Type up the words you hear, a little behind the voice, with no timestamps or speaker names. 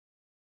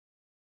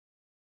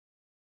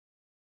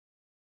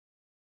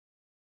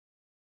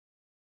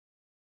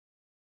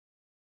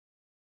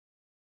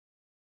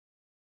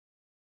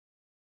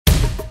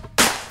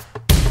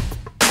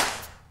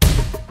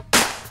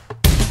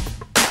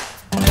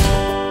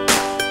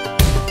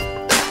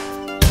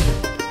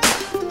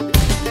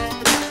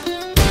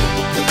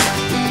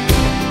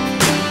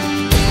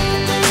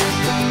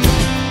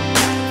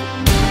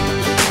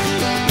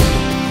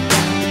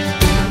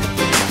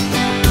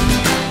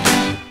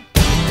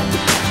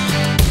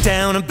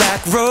Down a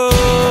back road,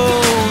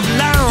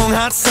 long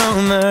hot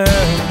summer,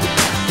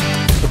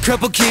 a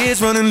couple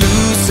kids running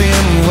loose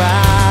and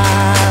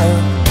wild.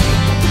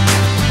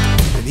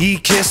 And he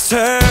kissed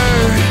her,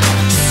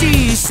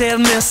 she said,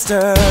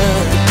 mister,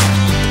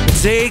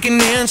 take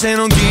an inch and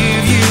I'll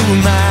give you a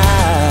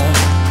mile.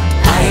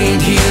 I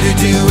ain't here to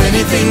do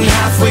anything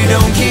halfway,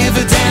 don't give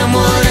a damn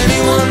what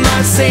anyone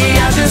might say.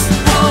 I just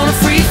wanna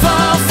free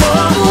fall for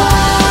a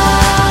while.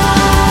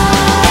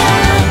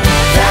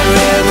 That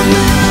rebel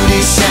moon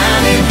is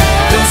shining,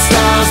 those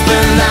stars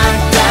burn like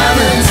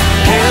diamonds,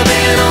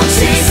 hell-bent on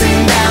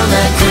chasing down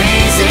that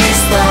crazy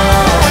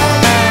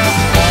spark.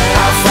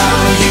 I'll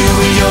follow you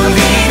where you're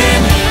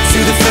leading, to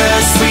the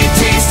first sweet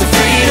taste of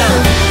freedom.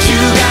 You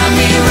got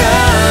me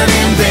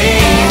running,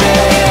 baby,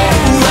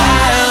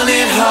 wild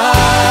and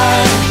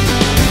hard.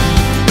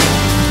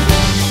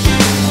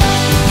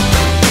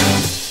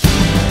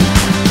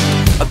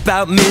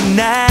 About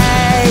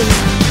midnight,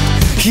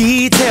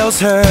 he tells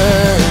her,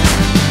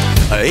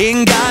 I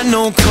ain't got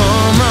no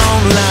come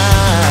on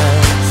line.